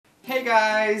Hey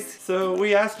guys! So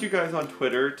we asked you guys on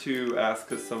Twitter to ask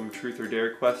us some truth or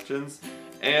dare questions,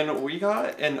 and we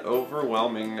got an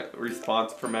overwhelming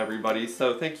response from everybody.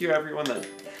 So thank you everyone that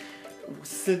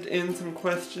sent in some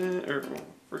questions or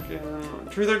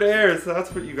freaking truth or dares.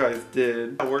 That's what you guys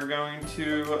did. We're going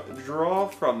to draw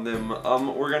from them.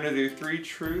 We're gonna do 3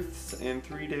 truths and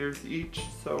 3 dares each.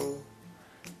 So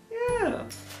yeah.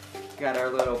 Got our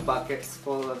little buckets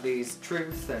full of these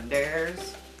truths and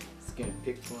dares. Just gonna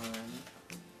pick one.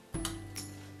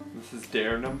 This is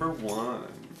dare number 1.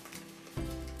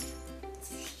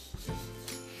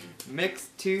 Mix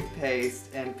toothpaste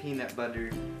and peanut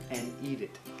butter and eat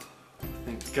it.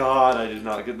 Thank God I did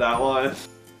not get that one.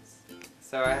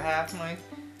 So I have my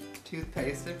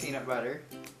toothpaste and peanut butter.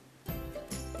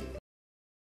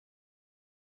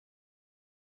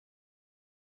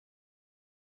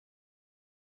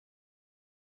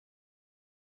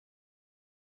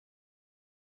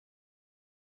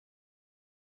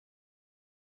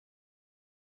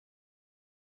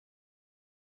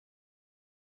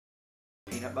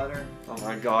 Peanut butter. Oh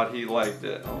my God, he liked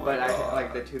it. Oh my But God.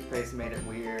 like the toothpaste made it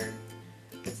weird.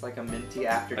 It's like a minty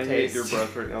I aftertaste. hate your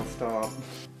breath right now, stop.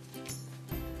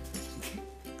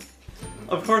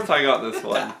 Of course I got this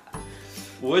one.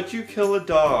 Would you kill a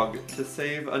dog to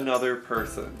save another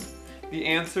person? The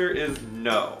answer is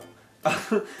no.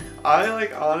 I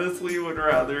honestly would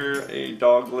rather a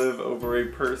dog live over a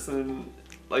person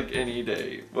any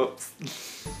day.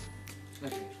 Whoops.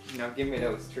 Okay, now give me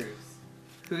those truths.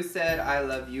 Who said I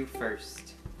love you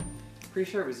first?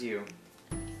 Pretty sure it was you.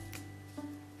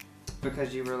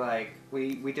 Because you were like,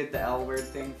 we did the L word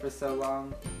thing for so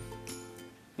long.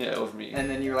 Yeah, it was me. And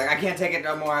then you were like, I can't take it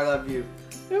no more, I love you.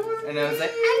 It was And I was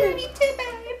like, I love you too,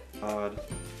 babe. God.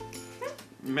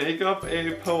 Make up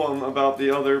a poem about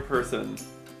the other person.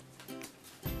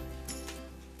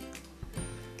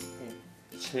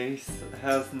 Chase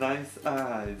has nice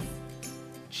eyes.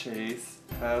 Chase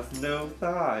has no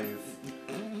thighs.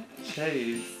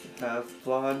 Chase has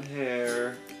blonde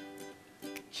hair.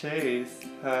 Chase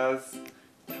has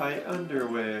tight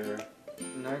underwear.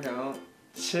 No, I don't.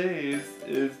 Chase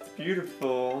is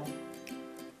beautiful.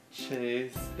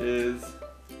 Chase is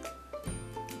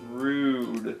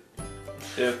rude.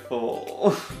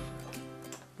 Iful.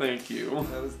 Thank you.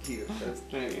 That was cute. That was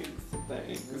cute.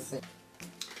 Thanks.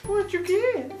 What'd you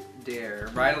get? Dare.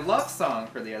 Write a love song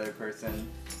for the other person.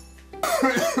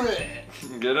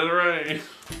 Get it right.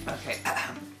 Okay.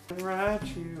 Write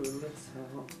you a little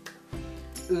song.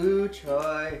 Ooh,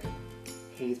 Troy.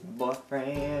 He's my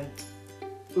boyfriend.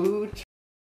 Ooh, Troy.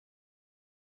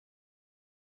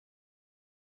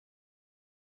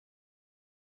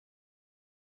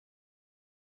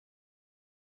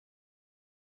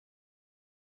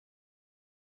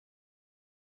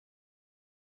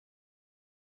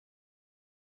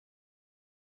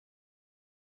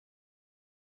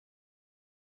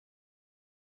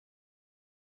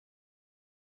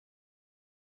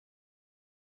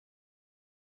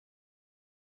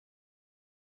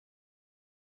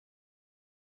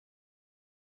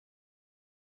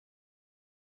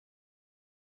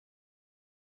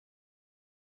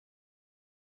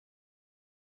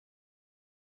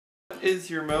 What is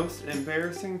your most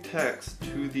embarrassing text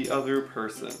to the other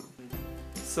person?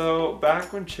 So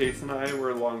back when Chase and I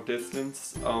were long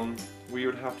distance, we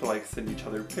would have to send each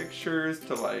other pictures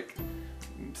to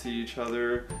see each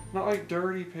other. Not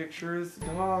dirty pictures,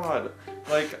 God.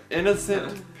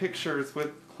 Innocent pictures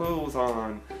with clothes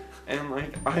on.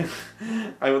 And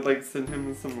I would send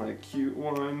him some cute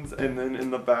ones, and then in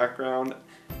the background,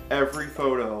 every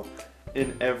photo,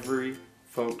 in every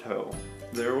photo,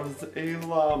 there was a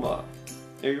llama.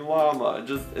 A llama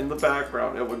just in the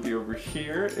background. It would be over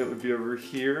here, it would be over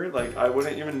here, I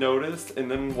wouldn't even notice, and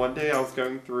then one day I was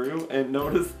going through and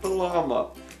noticed the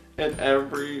llama in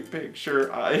every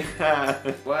picture I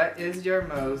had. What is your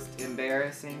most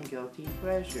embarrassing guilty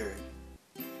pleasure?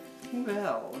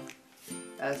 Well,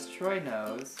 as Troy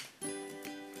knows,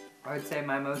 I would say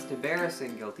my most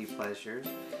embarrassing guilty pleasure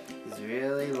is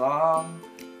really long,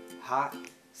 hot,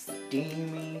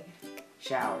 steamy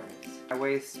showers. I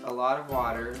waste a lot of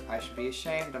water. I should be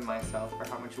ashamed of myself for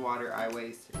how much water I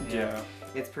waste. Yeah.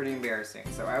 It's pretty embarrassing.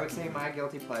 So I would say my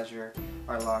guilty pleasure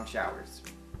are long showers.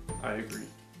 I agree.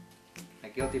 My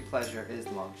guilty pleasure is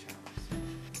long showers.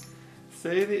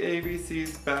 Say the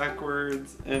ABCs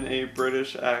backwards in a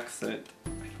British accent. I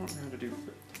don't know how to do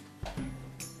it.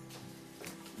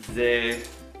 The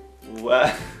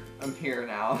what? I'm here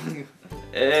now.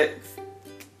 X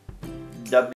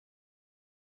W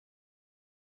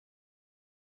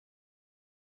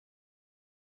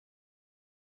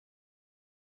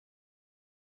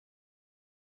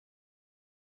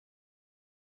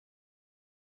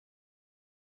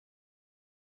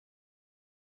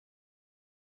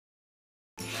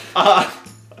Ah!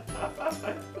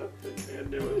 I can't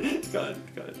do it. Go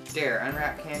ahead. Dare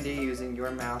unwrap candy using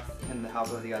your mouth and the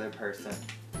help of the other person.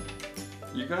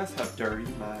 You guys have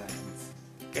dirty minds.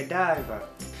 Godiva.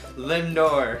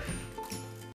 Lindor.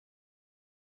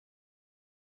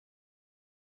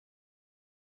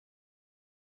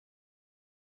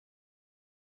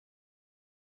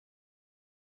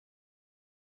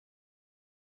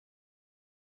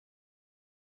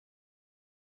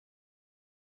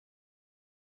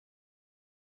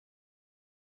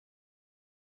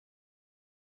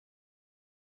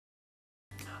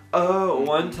 Oh,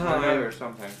 Or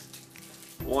something.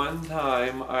 One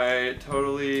time I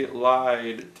totally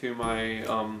lied to my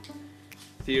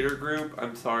theater group.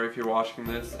 I'm sorry if you're watching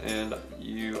this and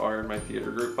you are in my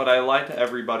theater group, but I lied to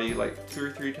everybody like 2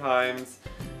 or 3 times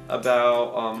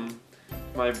about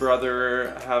my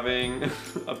brother having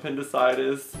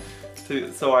appendicitis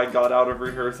so I got out of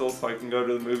rehearsal so I can go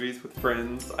to the movies with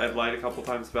friends. I've lied a couple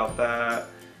times about that.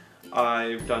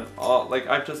 I've done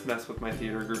I've just messed with my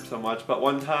theater group so much, but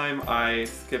one time I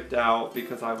skipped out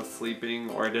because I was sleeping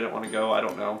or I didn't want to go, I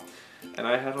don't know. And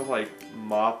I had to like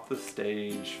mop the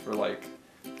stage for like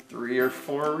 3 or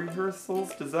 4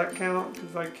 rehearsals. Does that count?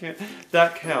 Because I can't.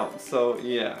 That counts, so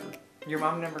yeah. Your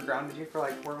mom never grounded you for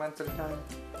like 4 months at a time?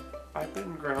 I've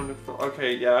been grounded for,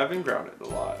 okay, yeah, I've been grounded a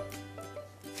lot.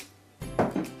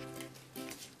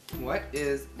 What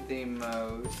is the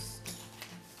most,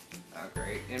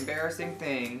 embarrassing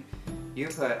thing you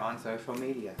put on social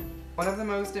media? One of the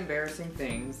most embarrassing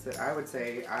things that I would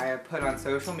say I have put on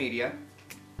social media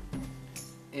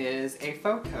is a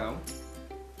photo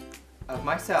of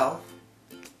myself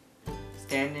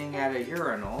standing at a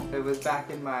urinal. It was back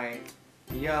in my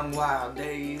young wild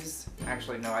days.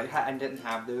 Actually, no, I didn't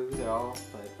have those at all,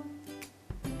 but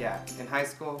yeah, in high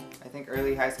school, I think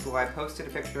early high school, I posted a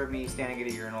picture of me standing at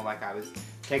a urinal like I was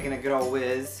taking a good old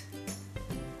whiz.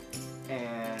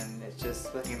 And it's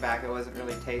just, looking back, it wasn't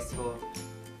really tasteful,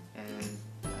 and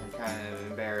I'm kind of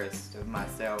embarrassed of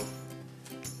myself.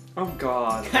 Oh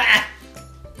God.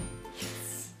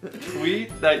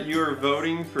 Tweet that you are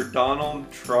voting for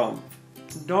Donald Trump.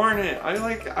 Darn it,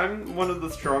 I'm one of the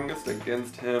strongest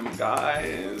against him,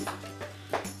 guys.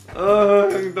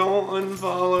 Ugh, don't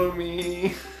unfollow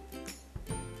me.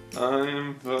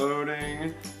 I'm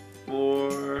voting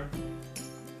for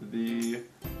the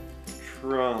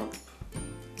Trump.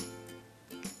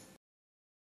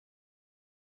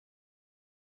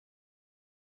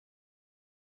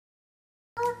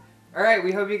 Alright,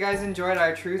 we hope you guys enjoyed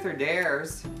our Truth or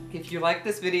Dares. If you like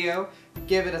this video,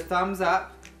 give it a thumbs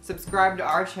up, subscribe to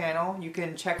our channel. You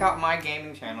can check out my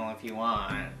gaming channel if you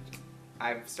want.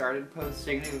 I've started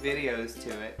posting new videos to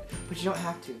it, but you don't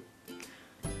have to.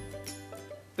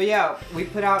 But yeah, we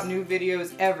put out new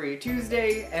videos every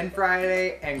Tuesday and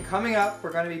Friday, and coming up,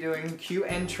 we're going to be doing Q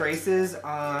and Traces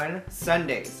on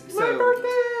Sundays. My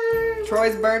birthday!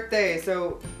 Troy's birthday,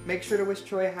 so make sure to wish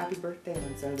Troy a happy birthday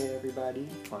on Sunday, everybody.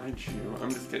 Find you.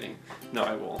 I'm just kidding. No,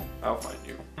 I will. I'll find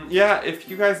you. Yeah, if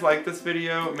you guys like this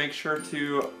video, make sure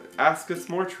to ask us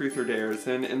more Truth or Dares,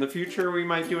 and in the future we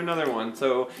might do another one.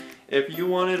 So if you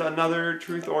wanted another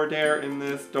Truth or Dare in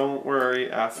this, don't worry,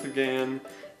 ask again.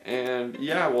 And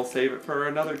yeah, we'll save it for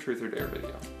another Truth or Dare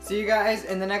video. See you guys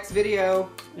in the next video.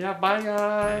 Yeah, bye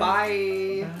guys.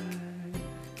 Bye. Bye.